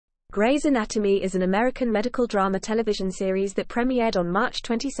Grey's Anatomy is an American medical drama television series that premiered on March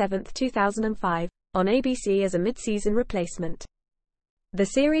 27, 2005, on ABC as a mid-season replacement. The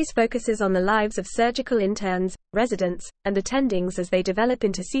series focuses on the lives of surgical interns, residents, and attendings as they develop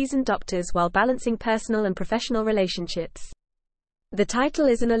into seasoned doctors while balancing personal and professional relationships. The title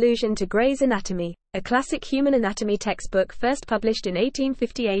is an allusion to Grey's Anatomy, a classic human anatomy textbook first published in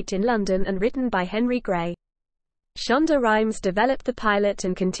 1858 in London and written by Henry Grey. Shonda Rhimes developed the pilot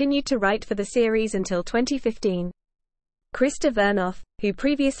and continued to write for the series until 2015. Krista Vernoff, who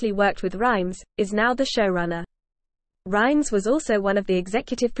previously worked with Rhimes, is now the showrunner. Rhimes was also one of the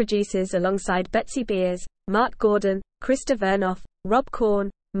executive producers alongside Betsy Beers, Mark Gordon, Krista Vernoff, Rob Korn,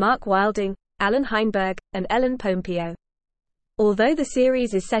 Mark Wilding, Alan Heinberg, and Ellen Pompeo. Although the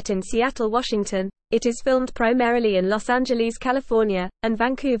series is set in Seattle, Washington, it is filmed primarily in Los Angeles, California, and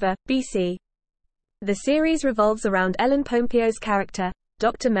Vancouver, BC. The series revolves around Ellen Pompeo's character,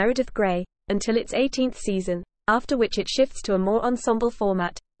 Dr. Meredith Grey, until its 18th season, after which it shifts to a more ensemble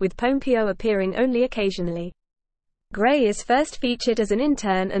format, with Pompeo appearing only occasionally. Grey is first featured as an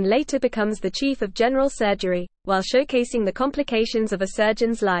intern and later becomes the chief of general surgery, while showcasing the complications of a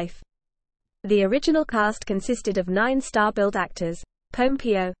surgeon's life. The original cast consisted of 9 star-billed actors: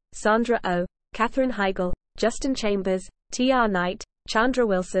 Pompeo, Sandra Oh, Katherine Heigl, Justin Chambers, T.R. Knight, Chandra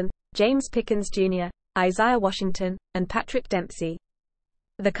Wilson, James Pickens Jr., Isaiah Washington, and Patrick Dempsey.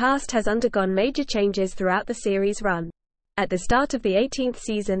 The cast has undergone major changes throughout the series' run. At the start of the 18th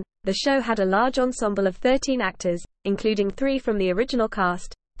season, the show had a large ensemble of 13 actors, including 3 from the original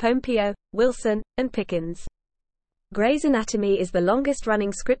cast: Pompeo, Wilson, and Pickens. Grey's Anatomy is the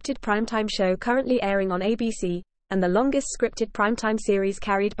longest-running scripted primetime show currently airing on ABC, and the longest scripted primetime series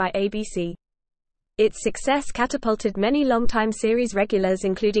carried by ABC. Its success catapulted many longtime series regulars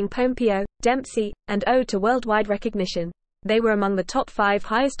including Pompeo, Dempsey, and O to worldwide recognition. They were among the top 5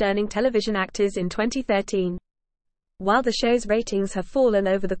 highest-earning television actors in 2013. While the show's ratings have fallen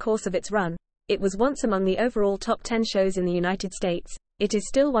over the course of its run, it was once among the overall top 10 shows in the United States. It is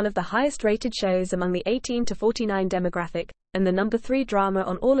still one of the highest-rated shows among the 18 to 49 demographic, and the number 3 drama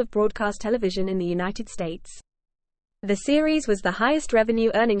on all of broadcast television in the United States. The series was the highest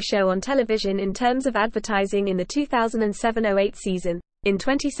revenue-earning show on television in terms of advertising in the 2007-08 season. In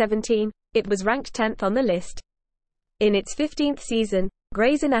 2017, it was ranked 10th on the list. In its 15th season,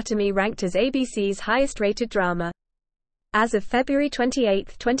 Grey's Anatomy ranked as ABC's highest-rated drama. As of February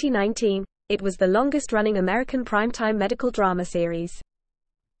 28, 2019, it was the longest-running American primetime medical drama series.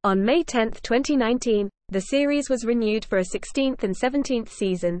 On May 10, 2019, the series was renewed for a 16th and 17th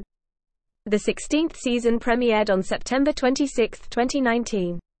season. The 16th season premiered on September 26,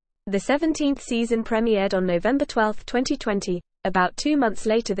 2019. The 17th season premiered on November 12, 2020, about 2 months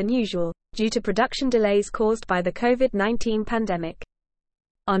later than usual, due to production delays caused by the COVID-19 pandemic.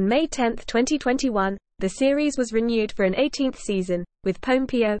 On May 10, 2021, the series was renewed for an 18th season, with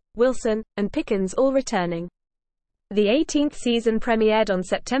Pompeo, Wilson, and Pickens all returning. The 18th season premiered on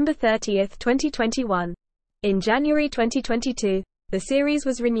September 30, 2021. In January 2022, the series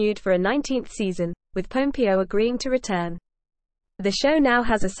was renewed for a 19th season, with Pompeo agreeing to return. The show now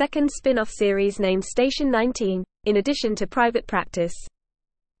has a second spin-off series named Station 19, in addition to Private Practice.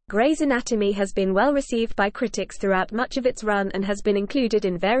 Grey's Anatomy has been well received by critics throughout much of its run and has been included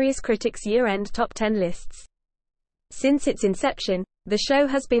in various critics' year-end top 10 lists. Since its inception, the show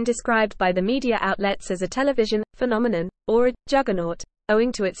has been described by the media outlets as a television phenomenon, or a juggernaut,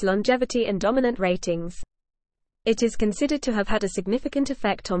 owing to its longevity and dominant ratings. It is considered to have had a significant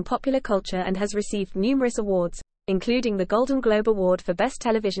effect on popular culture and has received numerous awards, including the Golden Globe Award for Best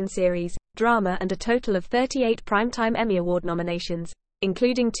Television Series, Drama, and a total of 38 Primetime Emmy Award nominations,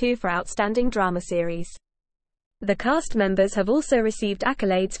 including 2 for Outstanding Drama Series. The cast members have also received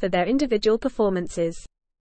accolades for their individual performances.